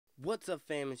What's up,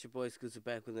 fam? It's your boy Scooter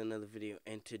back with another video,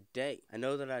 and today, I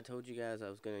know that I told you guys I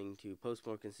was going to post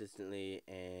more consistently,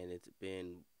 and it's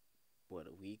been, what,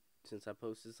 a week since I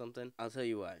posted something? I'll tell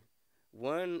you why.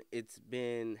 One, it's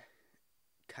been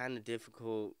kind of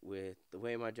difficult with the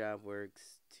way my job works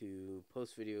to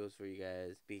post videos for you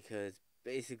guys, because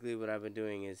basically what I've been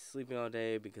doing is sleeping all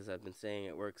day because I've been staying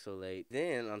at work so late.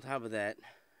 Then, on top of that,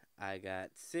 I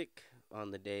got sick on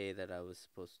the day that I was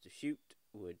supposed to shoot,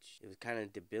 which it was kind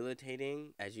of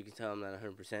debilitating. As you can tell, I'm not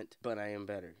 100%, but I am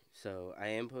better. So I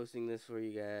am posting this for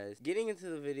you guys. Getting into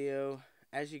the video,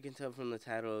 as you can tell from the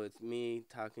title, it's me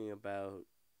talking about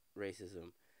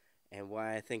racism and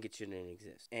why I think it shouldn't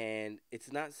exist. And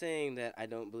it's not saying that I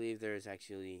don't believe there's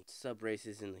actually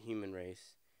sub-races in the human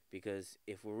race, because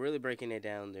if we're really breaking it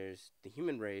down, there's the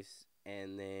human race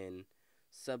and then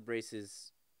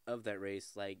sub-races of that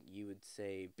race. Like, you would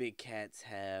say big cats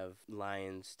have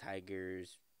lions,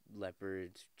 tigers,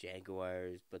 leopards,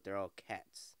 jaguars, but they're all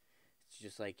cats. It's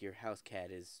just like your house cat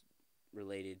is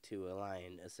related to a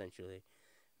lion, essentially.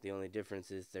 The only difference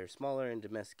is they're smaller and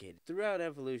domesticated. Throughout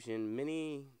evolution,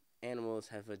 many animals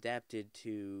have adapted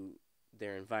to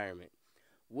their environment,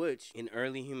 which in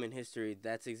early human history,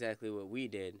 that's exactly what we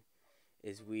did,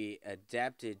 is we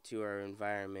adapted to our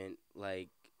environment. Like,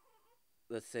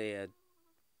 let's say a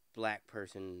black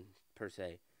person per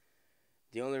se.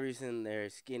 The only reason their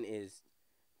skin is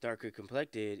darker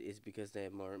complected is because they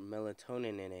have more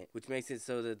melatonin in it, which makes it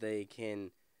so that they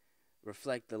can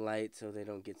reflect the light so they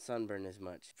don't get sunburned as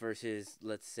much. Versus,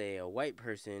 let's say, a white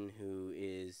person who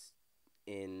is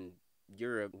in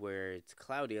Europe where it's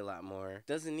cloudy a lot more,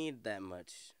 doesn't need that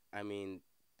much. I mean,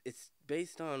 it's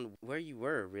based on where you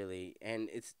were, really. And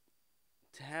it's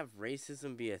to have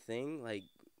racism be a thing, like,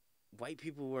 white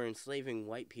people were enslaving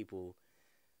white people.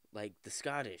 Like the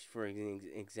Scottish, for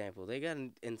example, they got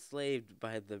enslaved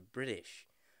by the British,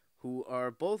 who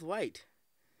are both white.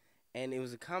 And it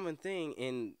was a common thing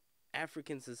in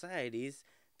African societies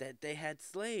that they had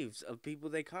slaves of people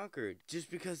they conquered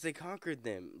just because they conquered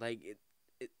them. Like,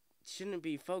 it shouldn't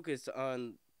be focused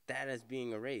on that as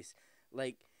being a race.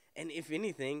 Like, and if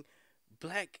anything,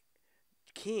 black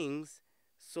kings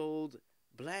sold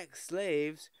black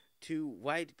slaves to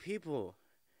white people.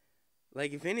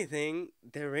 Like, if anything,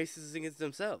 they're racist against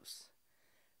themselves.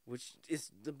 Which is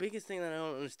the biggest thing that I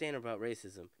don't understand about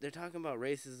racism. They're talking about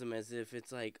racism as if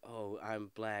it's like, oh,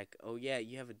 I'm black. Oh, yeah,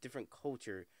 you have a different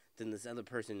culture than this other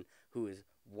person who is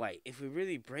white. If we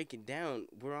really break it down,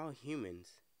 we're all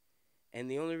humans.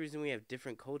 And the only reason we have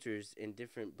different cultures and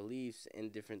different beliefs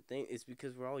and different things is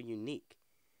because we're all unique.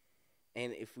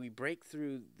 And if we break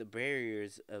through the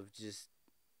barriers of just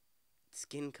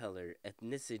skin color,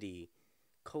 ethnicity,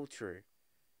 culture,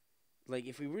 like,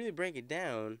 if we really break it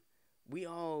down, we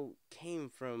all came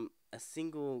from a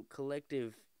single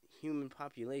collective human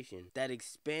population that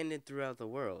expanded throughout the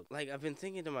world. Like, I've been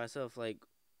thinking to myself, like,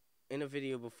 in a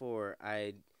video before,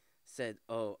 I said,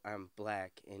 oh, I'm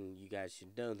black and you guys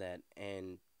should know that.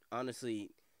 And honestly,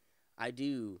 I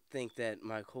do think that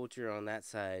my culture on that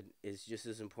side is just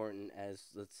as important as,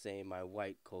 let's say, my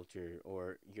white culture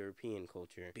or European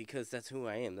culture, because that's who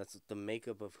I am. That's the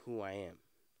makeup of who I am.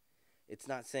 It's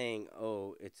not saying,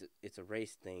 oh, it's a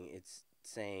race thing. It's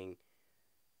saying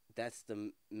that's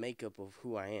the makeup of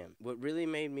who I am. What really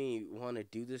made me want to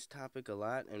do this topic a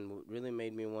lot, and what really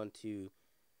made me want to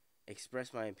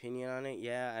express my opinion on it,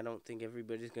 yeah, I don't think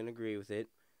everybody's going to agree with it.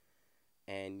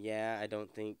 And yeah, I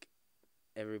don't think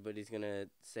everybody's going to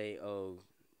say, oh,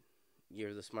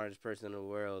 you're the smartest person in the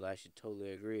world, I should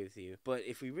totally agree with you. But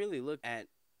if we really look at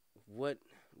what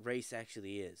race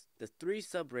actually is, the three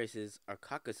sub-races are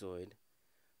Caucasoid,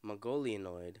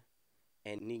 Mongolianoid,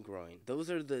 and Negroid. Those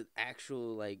are the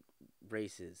actual, like,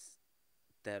 races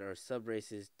that are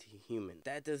sub-races to human.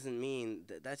 That doesn't mean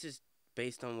that's just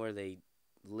based on where they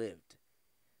lived.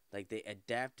 Like, they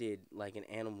adapted like an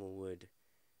animal would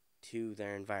to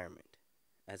their environment,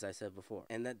 as I said before.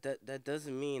 And that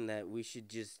doesn't mean that we should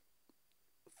just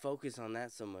focus on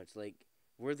that so much. Like,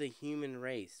 we're the human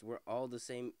race. We're all the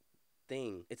same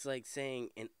thing. It's like saying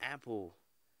an apple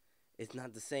is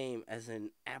not the same as an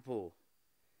apple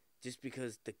just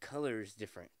because the color is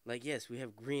different. Like, yes, we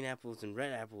have green apples and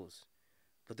red apples,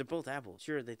 but they're both apples.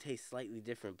 Sure, they taste slightly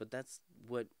different, but that's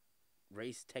what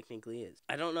race technically is.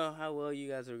 I don't know how well you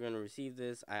guys are going to receive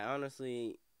this. I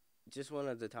honestly just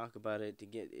wanted to talk about it to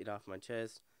get it off my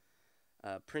chest.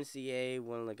 Prince EA,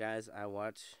 one of the guys I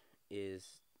watch, is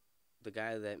the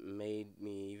guy that made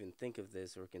me even think of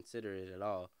this or consider it at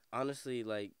all. Honestly,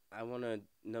 like, I want to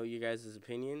know you guys'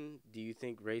 opinion. Do you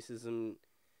think racism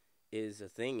is a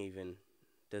thing even?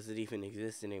 Does it even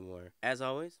exist anymore? As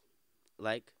always,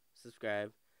 like,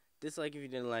 subscribe, Dislike if you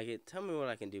didn't like it. Tell me what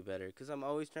I can do better, because I'm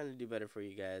always trying to do better for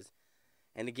you guys.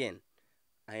 And again,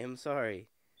 I am sorry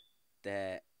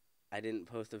that I didn't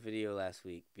post a video last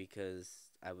week because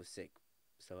I was sick.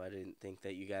 So I didn't think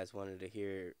that you guys wanted to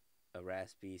hear a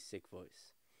raspy, sick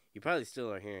voice. You probably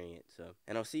still are hearing it, so.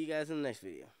 And I'll see you guys in the next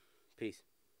video. Peace.